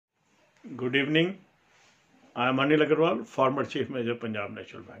Good evening. I am Anil Agarwal, former Chief Manager, Punjab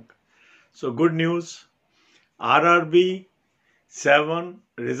National Bank. So good news, RRB 7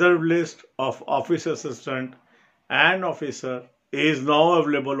 reserve list of office assistant and officer is now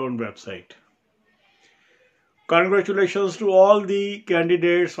available on website. Congratulations to all the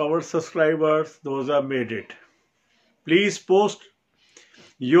candidates, our subscribers, those have made it. Please post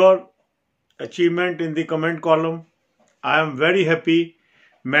your achievement in the comment column. I am very happy.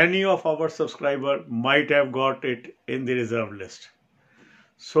 Many of our subscribers might have got it in the reserve list.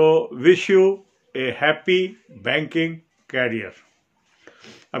 So wish you a happy banking career.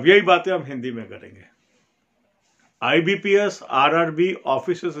 अब यही बातें हम हिंदी में करेंगे. IBPS RRB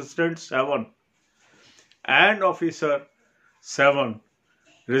Office Assistant 7 and Officer 7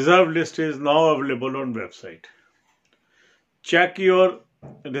 reserve list is now available on website. Check your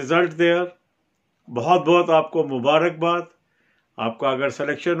result there. बहुत बहुत आपको मुबारकबाद. आपका अगर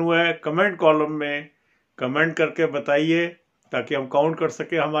सिलेक्शन हुआ है कमेंट कॉलम में कमेंट करके बताइए ताकि हम काउंट कर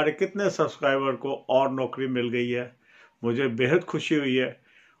सके हमारे कितने सब्सक्राइबर को और नौकरी मिल गई है. मुझे बेहद खुशी हुई है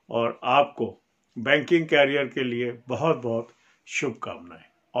और आपको बैंकिंग कैरियर के लिए बहुत बहुत शुभकामनाएं.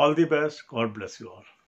 All the best. God bless you all.